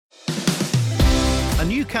A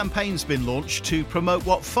new campaign's been launched to promote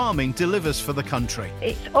what farming delivers for the country.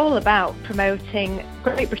 It's all about promoting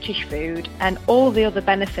great British food and all the other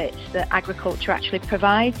benefits that agriculture actually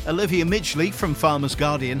provides. Olivia Midgley from Farmers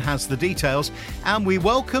Guardian has the details, and we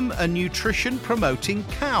welcome a nutrition-promoting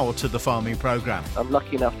cow to the farming programme. I'm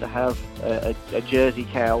lucky enough to have a Jersey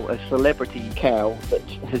cow, a celebrity cow that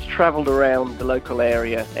has travelled around the local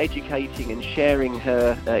area educating and sharing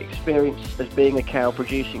her experience as being a cow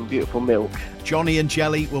producing beautiful milk. Johnny and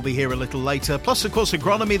Jelly will be here a little later, plus of course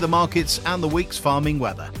agronomy, the markets and the week's farming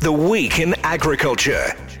weather. The Week in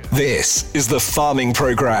Agriculture. This is the Farming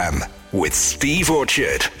Programme with Steve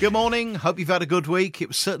Orchard. Good morning, hope you've had a good week. It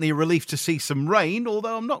was certainly a relief to see some rain,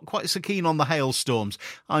 although I'm not quite so keen on the hailstorms.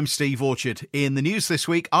 I'm Steve Orchard. In the news this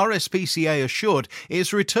week, RSPCA Assured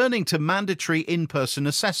is returning to mandatory in-person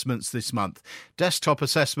assessments this month. Desktop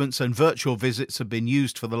assessments and virtual visits have been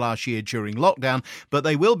used for the last year during lockdown, but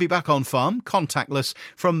they will be back on farm, contactless,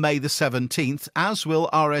 from May the 17th, as will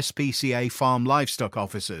RSPCA farm livestock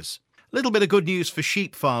officers. Little bit of good news for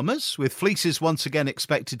sheep farmers. With fleeces once again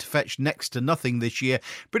expected to fetch next to nothing this year,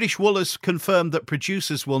 British Wool has confirmed that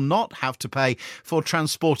producers will not have to pay for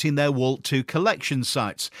transporting their wool to collection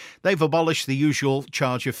sites. They've abolished the usual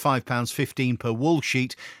charge of £5.15 per wool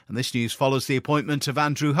sheet, and this news follows the appointment of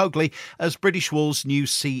Andrew Hogley as British Wool's new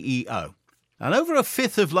CEO. And over a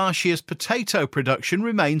fifth of last year's potato production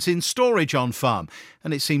remains in storage on farm,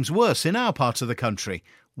 and it seems worse in our part of the country.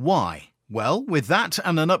 Why? Well, with that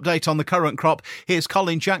and an update on the current crop, here's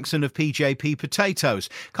Colin Jackson of PJP Potatoes.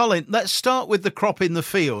 Colin, let's start with the crop in the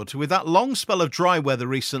field. With that long spell of dry weather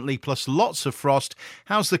recently, plus lots of frost,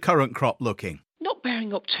 how's the current crop looking? Not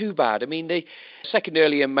bearing up too bad. I mean, the second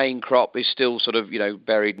early and main crop is still sort of,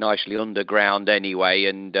 buried nicely underground anyway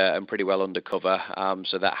and pretty well under cover.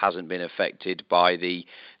 So that hasn't been affected by the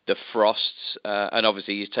frosts. And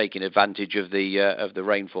obviously he's taking advantage of the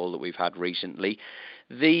rainfall that we've had recently.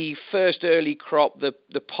 The first early crop, the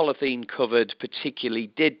polythene covered particularly,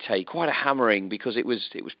 did take quite a hammering because it was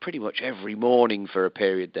pretty much every morning for a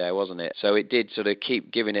period there, wasn't it? So it did sort of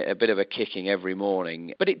keep giving it a bit of a kicking every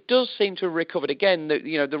morning. But it does seem to have recovered again.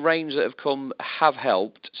 The rains that have come have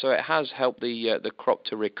helped, so it has helped the crop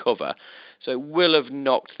to recover. So it will have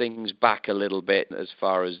knocked things back a little bit as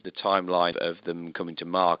far as the timeline of them coming to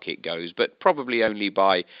market goes, but probably only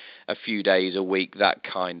by a few days, a week, that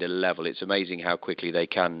kind of level. It's amazing how quickly they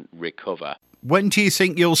can recover. When do you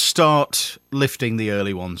think you'll start lifting the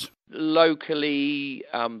early ones? Locally,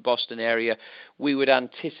 Boston area, we would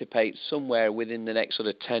anticipate somewhere within the next sort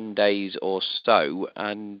of 10 days or so,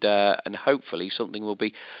 and hopefully something will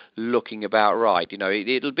be looking about right.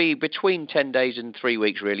 It'll be between 10 days and 3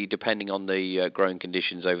 weeks, really, depending on the growing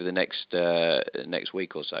conditions over the next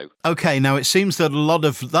week or so. OK, now it seems that a lot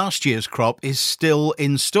of last year's crop is still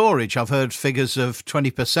in storage. I've heard figures of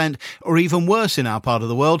 20% or even worse in our part of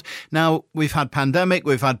the world. Now, we've had pandemic,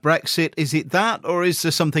 we've had Brexit. Is it that, or is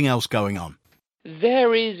there something else going on?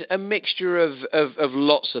 There is a mixture of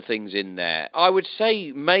lots of things in there. I would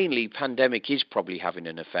say mainly pandemic is probably having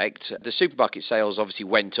an effect. The supermarket sales obviously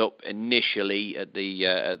went up initially at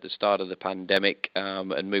the start of the pandemic,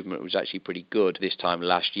 and movement was actually pretty good this time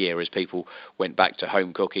last year as people went back to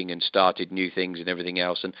home cooking and started new things and everything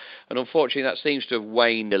else. And unfortunately that seems to have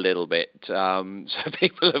waned a little bit. So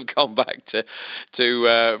people have gone back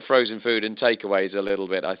to frozen food and takeaways a little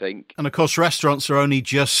bit, I think. And of course restaurants are only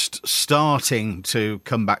just starting to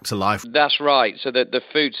come back to life. That's right. So that the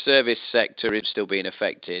food service sector is still being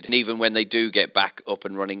affected. And even when they do get back up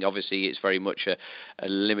and running, obviously it's very much a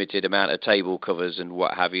limited amount of table covers and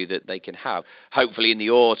what have you that they can have. Hopefully in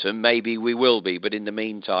the autumn, maybe we will be. But in the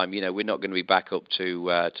meantime, we're not going to be back up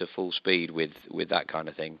to full speed with that kind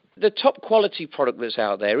of thing. The top quality product that's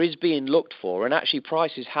out there is being looked for, and actually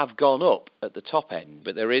prices have gone up at the top end.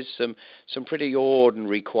 But there is some pretty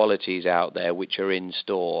ordinary qualities out there which are in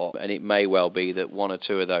store, and it may well be that one or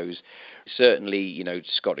two of those, certainly,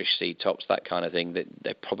 Scottish seed tops, that kind of thing, that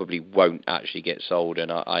they probably won't actually get sold.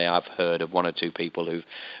 And I have heard of one or two people who've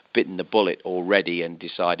bitten the bullet already and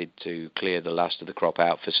decided to clear the last of the crop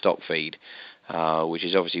out for stock feed. Which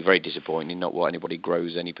is obviously very disappointing, not what anybody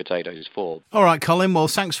grows any potatoes for. All right, Colin, well,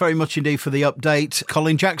 thanks very much indeed for the update.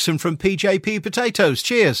 Colin Jackson from PJP Potatoes.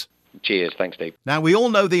 Cheers. Cheers. Thanks, Steve. Now, we all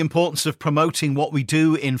know the importance of promoting what we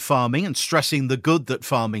do in farming and stressing the good that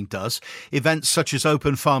farming does. Events such as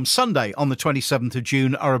Open Farm Sunday on the 27th of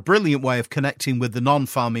June are a brilliant way of connecting with the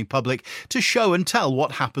non-farming public to show and tell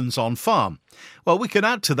what happens on farm. Well, we can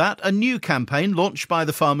add to that a new campaign launched by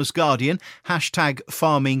the Farmers Guardian,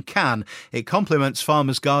 #FarmingCan. It complements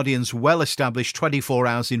Farmers Guardian's well-established 24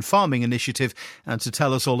 Hours in Farming initiative. And to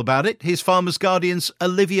tell us all about it, here's Farmers Guardian's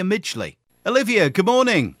Olivia Midgley. Olivia, good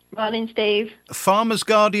morning. Morning, Steve. Farmers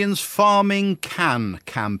Guardian's Farming Can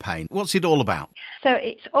campaign. What's it all about? So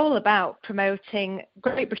it's all about promoting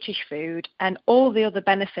great British food and all the other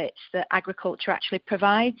benefits that agriculture actually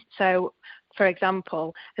provides. So, for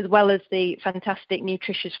example, as well as the fantastic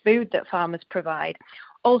nutritious food that farmers provide,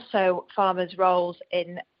 also farmers' roles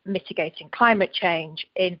in mitigating climate change,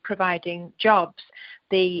 in providing jobs,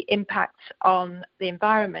 the impacts on the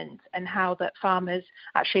environment, and how that farmers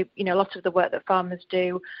actually, a lot of the work that farmers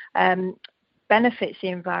do benefits the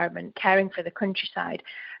environment, caring for the countryside.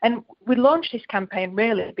 And we launched this campaign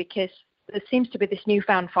really because there seems to be this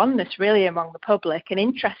newfound fondness really among the public and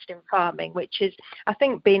interest in farming, which is, I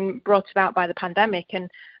think, been brought about by the pandemic. And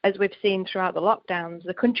as we've seen throughout the lockdowns,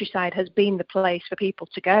 the countryside has been the place for people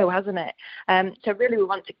to go, hasn't it? So really we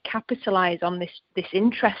want to capitalise on this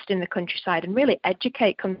interest in the countryside and really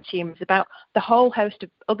educate consumers about the whole host of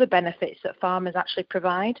other benefits that farmers actually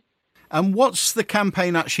provide. And what's the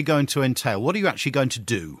campaign actually going to entail? What are you actually going to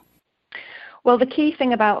do? Well, the key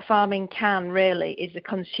thing about Farming Can really is the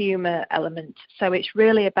consumer element. So it's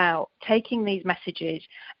really about taking these messages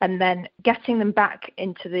and then getting them back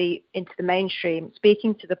into the mainstream,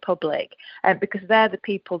 speaking to the public, because they're the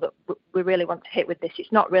people that we really want to hit with this.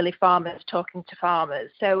 It's not really farmers talking to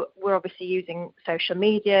farmers. So we're obviously using social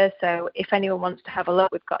media. So if anyone wants to have a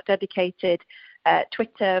look, we've got dedicated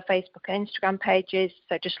Twitter, Facebook and Instagram pages.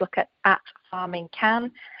 So just look at Farming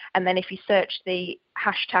Can. And then if you search the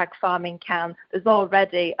hashtag Farming Can, there's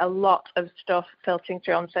already a lot of stuff filtering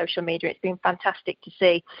through on social media. It's been fantastic to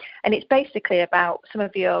see. And it's basically about, some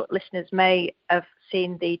of your listeners may have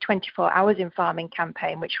seen the 24 Hours in Farming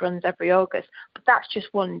campaign, which runs every August, but that's just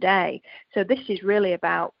one day. So this is really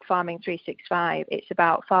about Farming 365. It's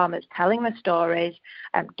about farmers telling their stories,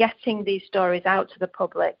 getting these stories out to the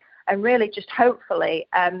public, and really just hopefully,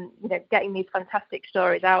 getting these fantastic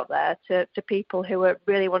stories out there to people who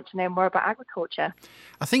really want to know more about agriculture.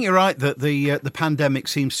 I think you're right that the pandemic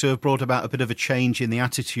seems to have brought about a bit of a change in the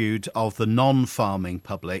attitude of the non-farming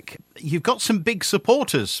public. You've got some big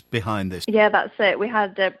supporters behind this. Yeah, that's it. We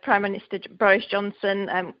had Prime Minister Boris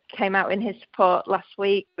Johnson came out in his support last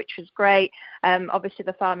week, which was great. Obviously,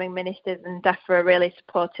 the farming ministers and DEFRA are really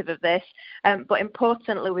supportive of this. But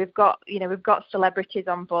importantly, we've got celebrities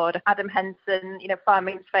on board. Adam Henson,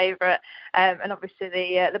 farming's favourite, and obviously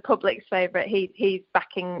the public's favourite. He's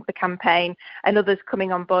backing the campaign, and others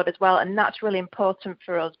coming on board as well. And that's really important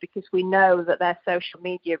for us because we know that their social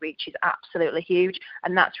media reach is absolutely huge,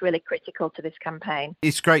 and that's really critical to this campaign.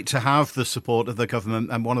 It's great to have the support of the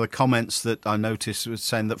government, and one of the comments that I noticed was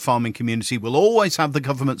saying that farming community will always have the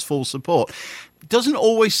government's full support. Doesn't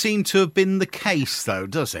always seem to have been the case, though,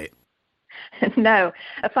 does it? No.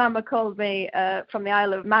 A farmer called me from the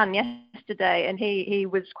Isle of Man yesterday, and he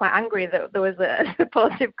was quite angry that there was a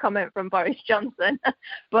supportive comment from Boris Johnson.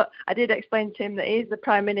 But I did explain to him that he's the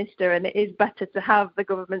Prime Minister and it is better to have the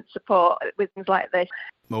government support with things like this.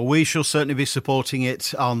 Well, we shall certainly be supporting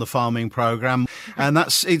it on the farming programme, and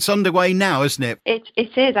it's underway now, isn't it? It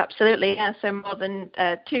is, absolutely, yeah. So more than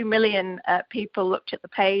 2 million people looked at the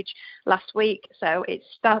page last week, so it's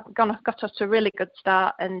got us to a really good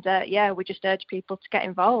start, and we just urge people to get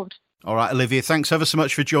involved. All right, Olivia, thanks ever so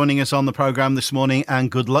much for joining us on the programme this morning, and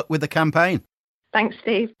good luck with the campaign. Thanks,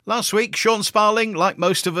 Steve. Last week, Sean Sparling, like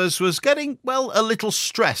most of us, was getting, a little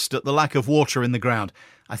stressed at the lack of water in the ground.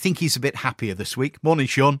 I think he's a bit happier this week. Morning,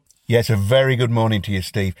 Sean. Yes, a very good morning to you,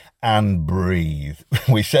 Steve. And breathe.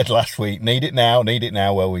 We said last week, need it now.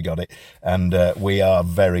 Well, we got it. And we are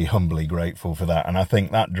very humbly grateful for that. And I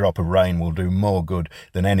think that drop of rain will do more good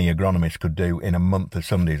than any agronomist could do in a month of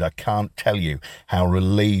Sundays. I can't tell you how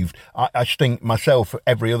relieved I think myself,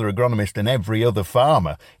 every other agronomist and every other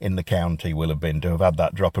farmer in the county will have been to have had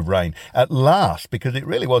that drop of rain at last, because it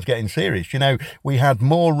really was getting serious. We had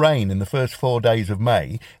more rain in the first 4 days of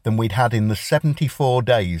May than we'd had in the 74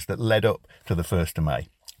 days that led up to the 1st of May.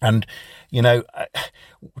 And,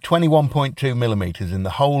 21.2 millimetres in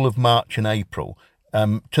the whole of March and April.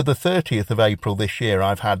 To the 30th of April this year,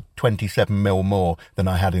 I've had 27 mil more than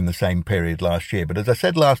I had in the same period last year. But as I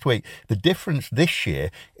said last week, the difference this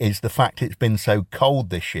year is the fact it's been so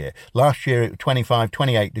cold this year. Last year, it was 25,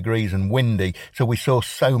 28 degrees and windy, so we saw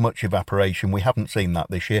so much evaporation. We haven't seen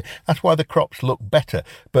that this year. That's why the crops look better.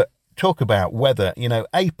 But talk about weather,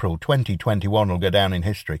 April 2021 will go down in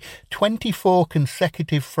history. 24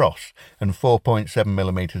 consecutive frosts and 4.7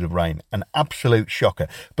 millimetres of rain. An absolute shocker.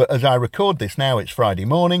 But as I record this now, it's Friday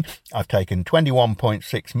morning. I've taken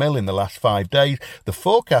 21.6 mil in the last 5 days. The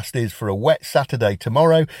forecast is for a wet Saturday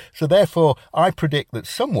tomorrow. So therefore, I predict that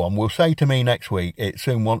someone will say to me next week, it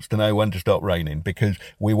soon wants to know when to stop raining, because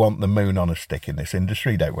we want the moon on a stick in this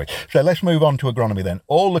industry, don't we? So let's move on to agronomy then.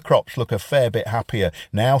 All the crops look a fair bit happier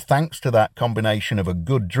now, thanks to that combination of a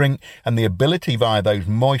good drink and the ability via those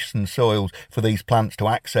moistened soils for these plants to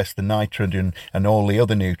access the nitrogen and all the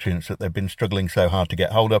other nutrients that they've been struggling so hard to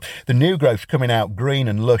get hold of. The new growth's coming out green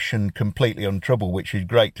and lush and completely untroubled, which is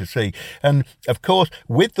great to see. And of course,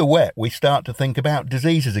 with the wet, we start to think about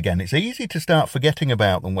diseases again. It's easy to start forgetting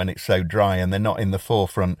about them when it's so dry and they're not in the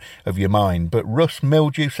forefront of your mind. But rust,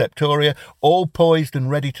 mildew, septoria, all poised and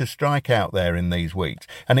ready to strike out there in these weeks.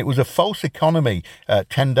 And it was a false economy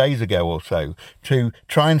 10 days ago or so to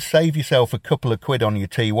try and save yourself a couple of quid on your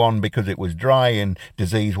T1 because it was dry and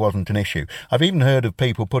disease wasn't an issue. I've even heard of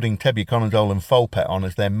people putting tebuconazole and Folpet on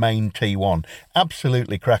as their main T1.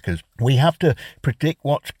 Absolutely crackers. We have to predict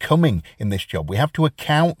what's coming in this job. We have to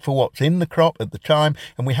account for what's in the crop at the time,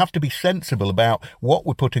 and we have to be sensible about what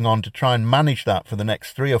we're putting on to try and manage that for the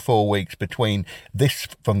next 3 or 4 weeks between this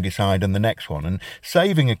fungicide and the next one. And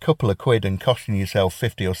saving a couple of quid and costing yourself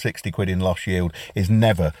 50 or 60 quid in lost yield is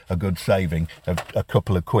never a good saving of a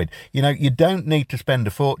couple of quid. You don't need to spend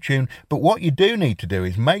a fortune, but what you do need to do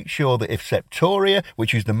is make sure that if Septoria,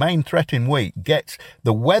 which is the main threat in wheat, gets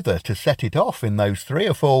the weather to set it off in those 3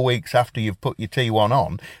 or 4 weeks after you've put your T1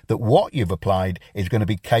 on, that what you've applied is going to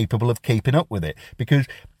be capable of keeping up with it. Because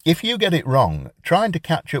if you get it wrong, trying to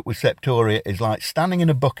catch up with Septoria is like standing in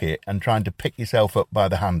a bucket and trying to pick yourself up by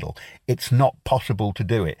the handle. It's not possible to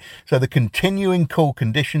do it. So the continuing cool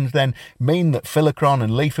conditions then mean that phyllochron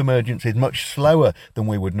and leaf emergence is much slower than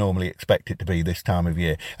we would normally expect it to be this time of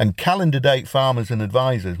year. And calendar date farmers and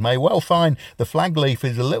advisors may well find the flag leaf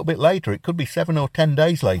is a little bit later. It could be 7 or 10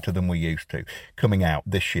 days later than we're used to coming out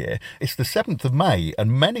this year. It's the 7th of May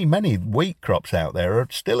and many wheat crops out there are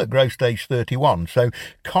still at growth stage 31. So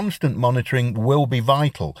constant monitoring will be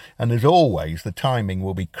vital, and as always the timing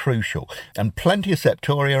will be crucial, and plenty of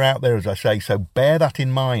Septoria out there, as I say, so bear that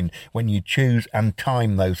in mind when you choose and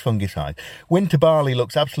time those fungicides. Winter barley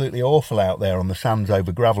looks absolutely awful out there on the sands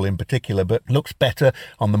over gravel in particular, but looks better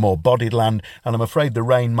on the more bodied land, and I'm afraid the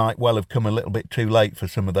rain might well have come a little bit too late for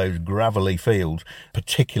some of those gravelly fields,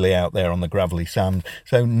 particularly out there on the gravelly sands.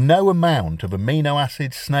 So no amount of amino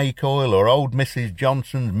acids, snake oil or old Mrs.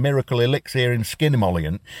 Johnson's miracle elixir in skin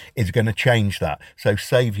emollient is going to change that. So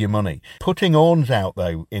save your money. Putting awns out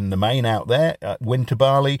though in the main out there, winter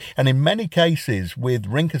barley, and in many cases with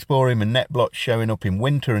Rhynchosporium and net blots showing up in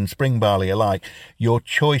winter and spring barley alike, your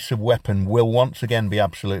choice of weapon will once again be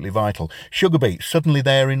absolutely vital. Sugar beets suddenly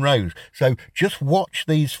there in rows. So just watch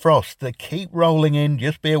these frosts. They keep rolling in.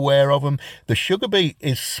 Just be aware of them. The sugar beet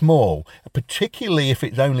is small, particularly if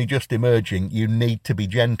it's only just emerging. You need to be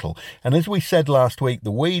gentle. And as we said last week,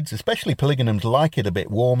 the weeds, especially polygonums, like it a bit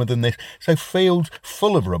warmer than this, so fields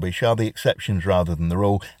full of rubbish are the exceptions rather than the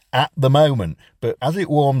rule at the moment. But as it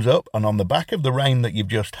warms up and on the back of the rain that you've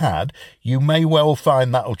just had, you may well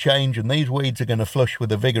find that'll change, and these weeds are going to flush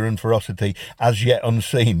with a vigour and ferocity as yet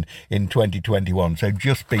unseen in 2021. So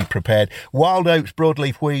just be prepared. Wild oats,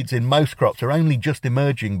 broadleaf weeds in most crops are only just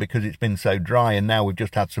emerging because it's been so dry, and now we've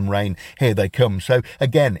just had some rain. Here they come. So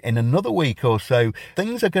again, in another week or so,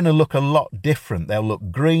 things are going to look a lot different. They'll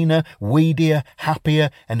look greener, weedier, happier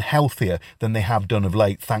and healthier than they have done of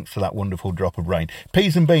late, thanks to that wonderful drop of rain.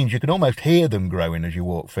 Peas and beans, you can almost hear them growing as you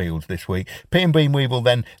walk fields this week. Pea and bean weevil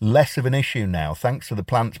then less of an issue now, thanks to the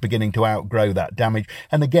plants beginning to outgrow that damage.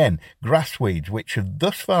 And again, grass weeds, which have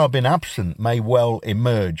thus far been absent, may well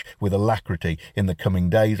emerge with alacrity in the coming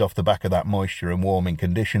days off the back of that moisture and warming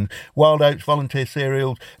conditions. Wild oats, volunteer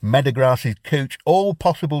cereals, meadowgrasses, cooch, all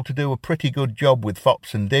possible to do a pretty good job with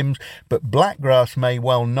fops and dims, but blackgrass may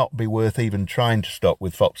well not be worth even trying to stop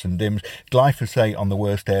with fops and dims. Glyphosate on the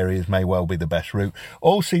worst areas may well be the best route.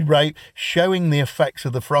 Oilseed rape showing the effects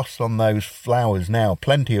of the frost on those flowers now.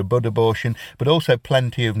 Plenty of bud abortion, but also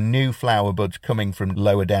plenty of new flower buds coming from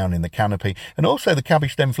lower down in the canopy. And also the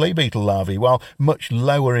cabbage stem flea beetle larvae, while much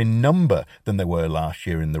lower in number than they were last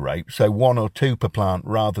year in the rape, so 1 or 2 per plant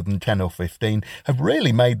rather than 10 or 15, have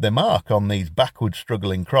really made their mark on these backward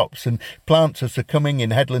struggling crops, and plants are succumbing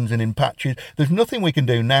in headlands and in patches. There's nothing we can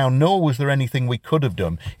do now, nor was there anything we could have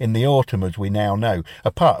done in the autumn, as we now know,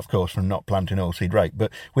 apart of course from not planting oilseed rape.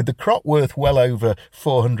 But with the crop worth well over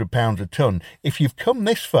 £400 a tonne, if you've come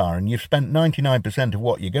this far and you've spent 99% of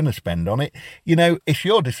what you're going to spend on it, it's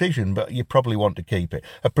your decision, but you probably want to keep it.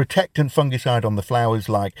 A protectant fungicide on the flowers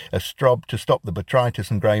like a strob to stop the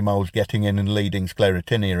botrytis and grey moulds getting in and leading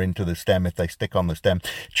sclerotinia into the stem if they stick on the stem.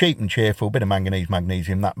 Cheap and cheerful, bit of manganese,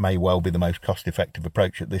 magnesium, that may well be the most cost-effective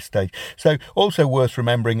approach at this stage. So also worth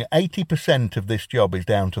remembering, 80% of this job is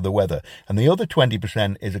down to the weather, and the other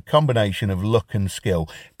 20% is a combination of luck and skill,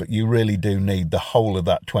 but you really do need the whole of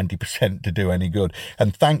that 20% to do any good.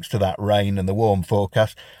 And thanks to that rain and the warm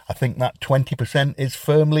forecast, I think that 20% is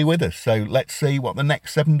firmly with us. So let's see what the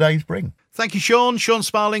next 7 days bring. Thank you, Sean. Sean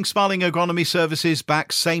Sparling, Sparling Agronomy Services,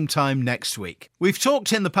 back same time next week. We've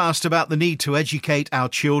talked in the past about the need to educate our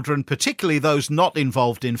children, particularly those not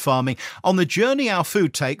involved in farming, on the journey our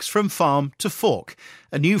food takes from farm to fork.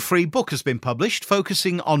 A new free book has been published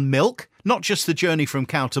focusing on milk, not just the journey from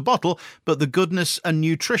cow to bottle, but the goodness and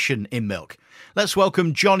nutrition in milk. Let's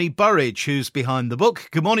welcome Johnny Burridge, who's behind the book.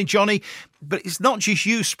 Good morning, Johnny. But it's not just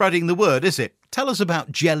you spreading the word, is it? Tell us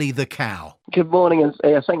about Jelly the cow. Good morning,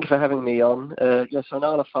 and thank you for having me on. Yes, I'm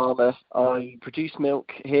a farmer. I produce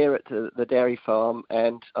milk here at the dairy farm,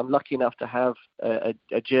 and I'm lucky enough to have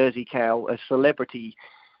a Jersey cow, a celebrity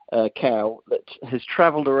cow that has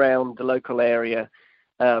travelled around the local area,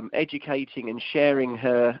 educating and sharing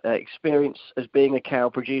her experience as being a cow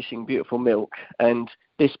producing beautiful milk. And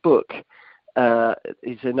this book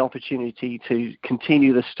is an opportunity to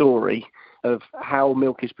continue the story of how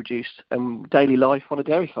milk is produced and daily life on a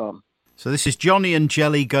dairy farm. So this is Johnny and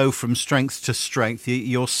Jelly Go From Strength to Strength,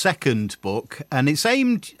 your second book, and it's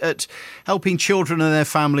aimed at helping children and their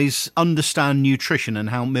families understand nutrition and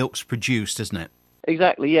how milk's produced, isn't it?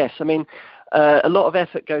 Exactly, yes. I mean, a lot of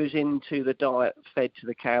effort goes into the diet fed to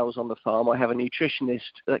the cows on the farm. I have a nutritionist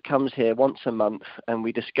that comes here once a month, and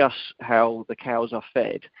we discuss how the cows are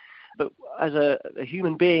fed. But as a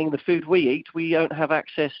human being, the food we eat, we don't have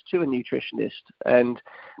access to a nutritionist. And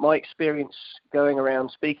my experience going around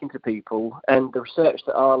speaking to people and the research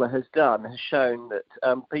that Arla has done has shown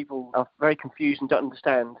that people are very confused and don't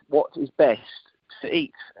understand what is best to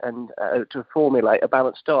eat and to formulate a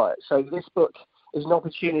balanced diet. So this book is an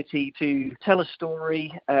opportunity to tell a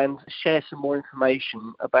story and share some more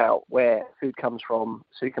information about where food comes from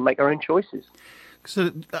so you can make our own choices.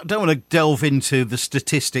 So I don't want to delve into the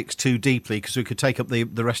statistics too deeply because we could take up the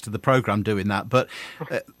rest of the programme doing that. But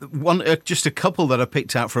just a couple that I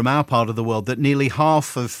picked out from our part of the world, that nearly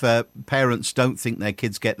half of parents don't think their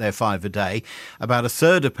kids get their 5 a day. About a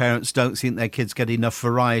third of parents don't think their kids get enough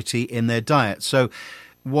variety in their diet. So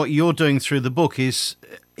what you're doing through the book is,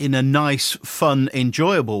 in a nice, fun,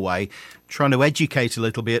 enjoyable way, trying to educate a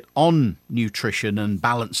little bit on nutrition and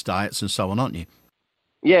balanced diets and so on, aren't you?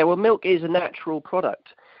 Yeah, well, milk is a natural product.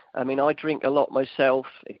 I mean, I drink a lot myself.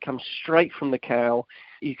 It comes straight from the cow.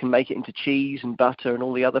 You can make it into cheese and butter and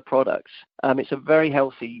all the other products. It's a very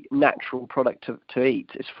healthy, natural product to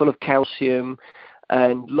eat. It's full of calcium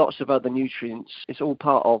and lots of other nutrients. It's all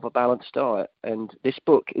part of a balanced diet. And this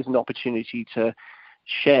book is an opportunity to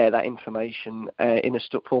share that information in a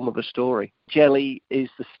form of a story. Jelly is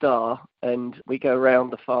the star, and we go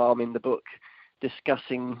around the farm in the book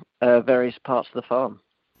discussing various parts of the farm.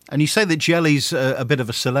 And you say that Jelly's a bit of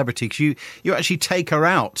a celebrity because you actually take her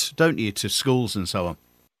out, don't you, to schools and so on?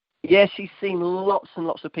 Yeah, she's seen lots and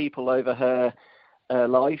lots of people over her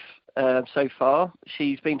life so far.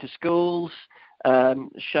 She's been to schools,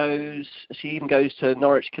 shows. She even goes to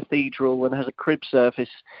Norwich Cathedral and has a crib service.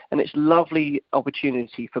 And it's a lovely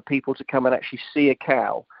opportunity for people to come and actually see a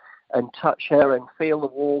cow and touch her and feel the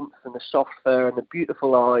warmth and the soft fur and the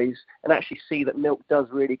beautiful eyes, and actually see that milk does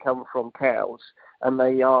really come from cows, and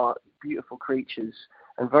they are beautiful creatures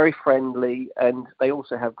and very friendly, and they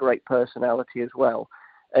also have great personality as well.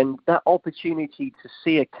 And that opportunity to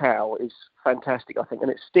see a cow is fantastic, I think, and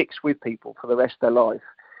it sticks with people for the rest of their life.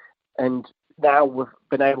 And now we've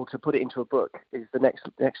been able to put it into a book is the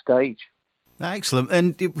next stage. Excellent.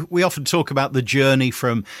 And we often talk about the journey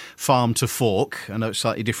from farm to fork. I know it's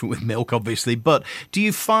slightly different with milk, obviously, but do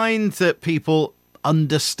you find that people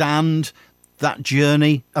understand that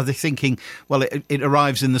journey? Are they thinking, well, it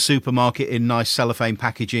arrives in the supermarket in nice cellophane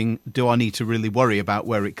packaging. Do I need to really worry about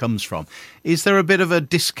where it comes from? Is there a bit of a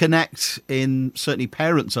disconnect in certainly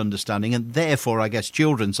parents' understanding and therefore, I guess,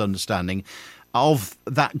 children's understanding of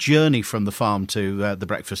that journey from the farm to the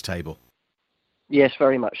breakfast table? Yes,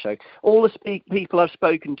 very much so. All the people I've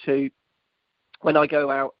spoken to when I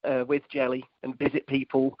go out with Jelly and visit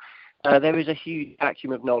people, there is a huge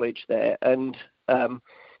vacuum of knowledge there. And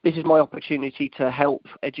this is my opportunity to help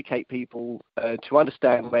educate people to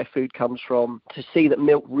understand where food comes from, to see that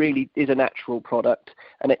milk really is a natural product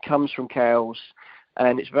and it comes from cows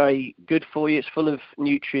and it's very good for you. It's full of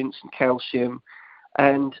nutrients and calcium,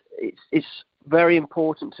 and it's very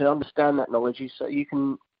important to understand that knowledge so you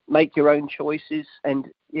can make your own choices. And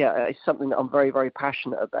yeah, it's something that I'm very, very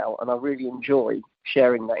passionate about, and I really enjoy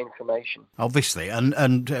sharing that information. Obviously, and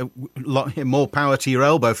more power to your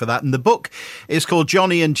elbow for that. And the book is called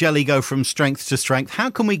Johnny and Jelly Go From Strength to Strength. How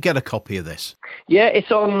can we get a copy of this? Yeah,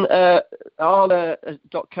 it's on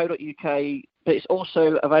arla.co.uk, but it's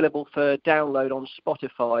also available for download on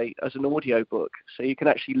Spotify as an audio book, so you can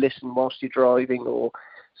actually listen whilst you're driving or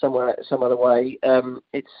some other way.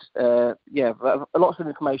 It's lots of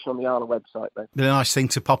information on the Arla website though. Been a nice thing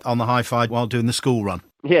to pop on the hi-fi while doing the school run.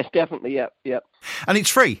 Yes, definitely. Yep. And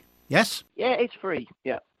it's free. Yes. Yeah, it's free.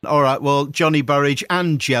 Yeah. All right. Well, Johnny Burridge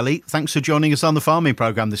and Jelly, thanks for joining us on the farming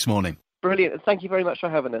programme this morning. Brilliant. Thank you very much for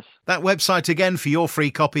having us. That website again for your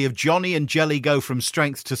free copy of Johnny and Jelly Go From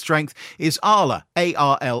Strength to Strength is arla,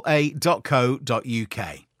 arla.co.uk.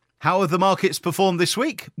 How have the markets performed this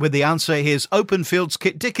week? With the answer, here's Openfield's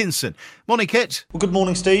Kit Dickinson. Morning, Kit. Well, good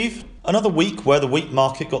morning, Steve. Another week where the wheat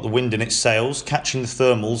market got the wind in its sails, catching the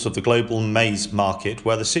thermals of the global maize market,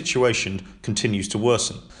 where the situation continues to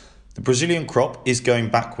worsen. The Brazilian crop is going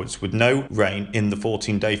backwards with no rain in the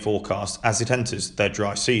 14-day forecast as it enters their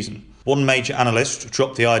dry season. One major analyst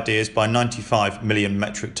dropped the ideas by 95 million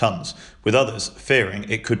metric tonnes, with others fearing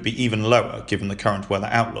it could be even lower given the current weather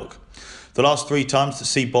outlook. The last 3 times that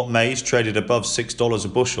CBOT maize traded above $6 a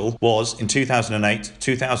bushel was in 2008,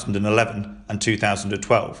 2011 and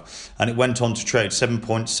 2012, and it went on to trade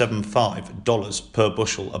 $7.75 per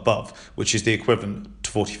bushel above, which is the equivalent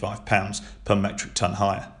to £45 per metric tonne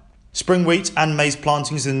higher. Spring wheat and maize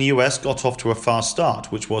plantings in the US got off to a fast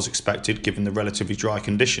start, which was expected given the relatively dry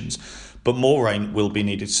conditions, but more rain will be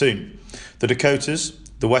needed soon. The Dakotas,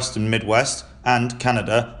 the Western Midwest and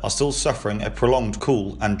Canada are still suffering a prolonged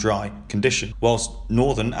cool and dry condition, whilst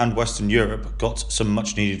Northern and Western Europe got some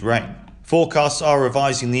much needed rain. Forecasts are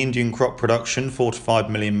revising the Indian crop production 4 to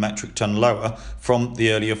 5 million metric tonne lower from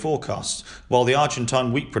the earlier forecasts, while the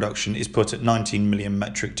Argentine wheat production is put at 19 million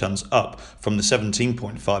metric tonnes up from the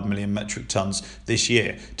 17.5 million metric tonnes this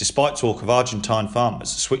year, despite talk of Argentine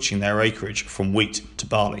farmers switching their acreage from wheat to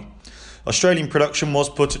barley. Australian production was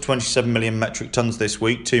put at 27 million metric tonnes this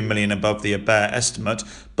week, 2 million above the ABARE estimate,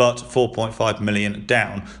 but 4.5 million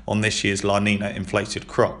down on this year's La Nina inflated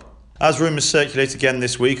crop. As rumours circulate again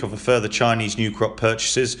this week of a further Chinese new crop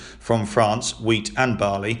purchases from France, wheat and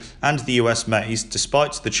barley, and the US maize,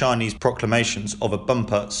 despite the Chinese proclamations of a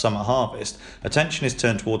bumper summer harvest, attention is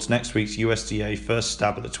turned towards next week's USDA first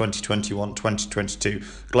stab at the 2021-2022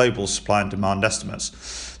 global supply and demand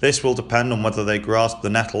estimates. This will depend on whether they grasp the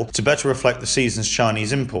nettle to better reflect the season's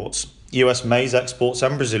Chinese imports, US maize exports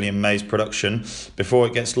and Brazilian maize production before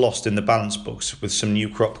it gets lost in the balance books, with some new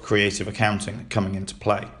crop creative accounting coming into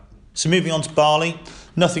play. So moving on to barley,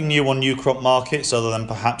 nothing new on new crop markets other than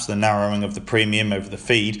perhaps the narrowing of the premium over the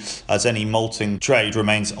feed, as any malting trade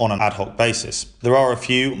remains on an ad hoc basis. There are a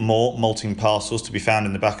few more malting parcels to be found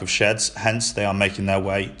in the back of sheds, hence they are making their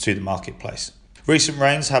way to the marketplace. Recent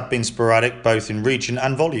rains have been sporadic both in region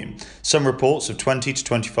and volume. Some reports of 20 to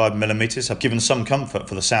 25 millimetres have given some comfort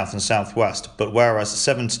for the south and southwest, but whereas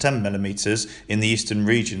 7 to 10 millimetres in the eastern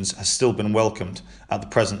regions has still been welcomed at the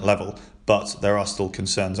present level, but there are still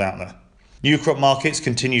concerns out there. New crop markets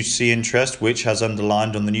continue to see interest, which has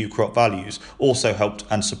underlined on the new crop values, also helped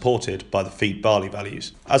and supported by the feed barley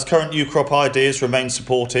values. As current new crop ideas remain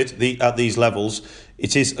supported at these levels,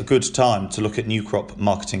 it is a good time to look at new crop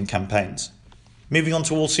marketing campaigns. Moving on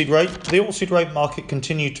to oilseed rape, the oilseed rape market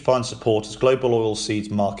continued to find support as global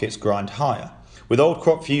oilseeds markets grind higher. With old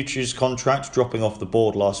crop futures contracts dropping off the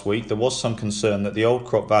board last week, there was some concern that the old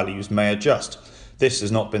crop values may adjust. This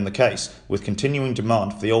has not been the case, with continuing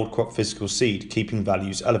demand for the old crop physical seed keeping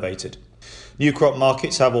values elevated. New crop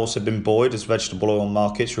markets have also been buoyed as vegetable oil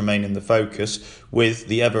markets remain in the focus, with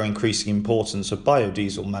the ever-increasing importance of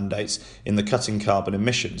biodiesel mandates in the cutting carbon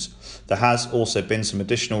emissions. There has also been some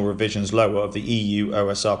additional revisions lower of the EU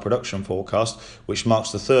OSR production forecast, which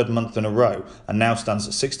marks the third month in a row and now stands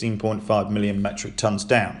at 16.5 million metric tonnes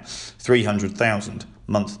down, 300,000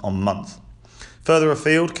 month on month. Further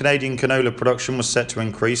afield, Canadian canola production was set to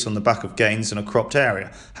increase on the back of gains in a cropped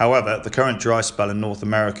area. However, the current dry spell in North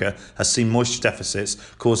America has seen moisture deficits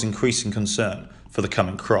cause increasing concern for the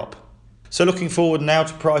coming crop. So looking forward now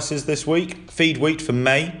to prices this week. Feed wheat for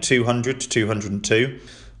May, 200 to 202.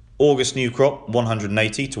 August new crop,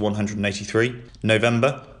 180 to 183.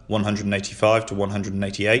 November, 185 to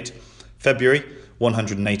 188. February,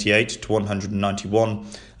 188 to 191,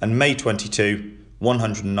 and May 22,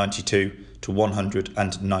 192 to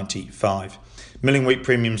 195. Milling wheat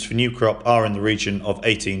premiums for new crop are in the region of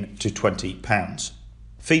 £18 to £20.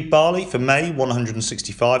 Feed barley for May,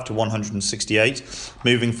 165 to 168.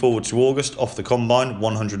 Moving forward to August, off the combine,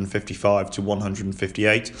 155 to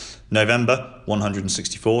 158. November,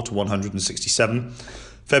 164 to 167.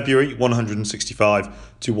 February,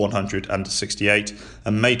 165 to 168.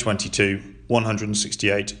 And May 22,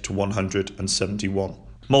 168 to 171.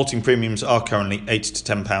 Malting premiums are currently £8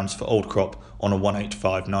 to £10 for old crop on a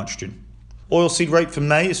 185 nitrogen. Oilseed rate for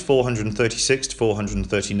May is 436 to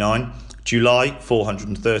 439. July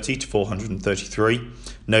 430 to 433,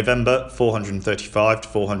 November 435 to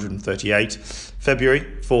 438,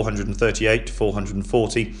 February 438 to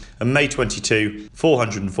 440, and May 22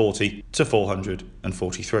 440 to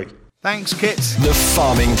 443. Thanks, Kit. The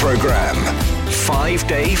Farming Programme.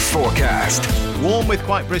 5-day forecast. Warm with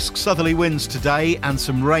quite brisk southerly winds today and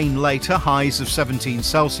some rain later, highs of 17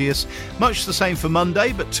 Celsius. Much the same for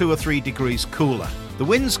Monday, but 2 or 3 degrees cooler. The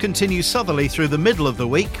winds continue southerly through the middle of the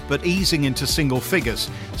week, but easing into single figures.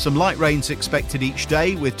 Some light rains expected each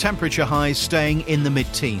day, with temperature highs staying in the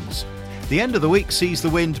mid-teens. The end of the week sees the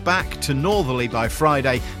wind back to northerly by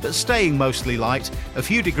Friday, but staying mostly light, a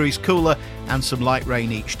few degrees cooler and some light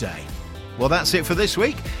rain each day. Well, that's it for this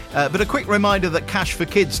week, but a quick reminder that Cash for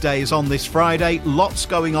Kids Day is on this Friday. Lots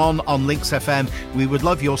going on Links FM. We would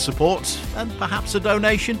love your support and perhaps a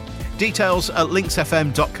donation. Details at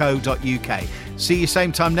linksfm.co.uk. See you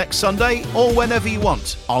same time next Sunday or whenever you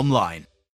want online.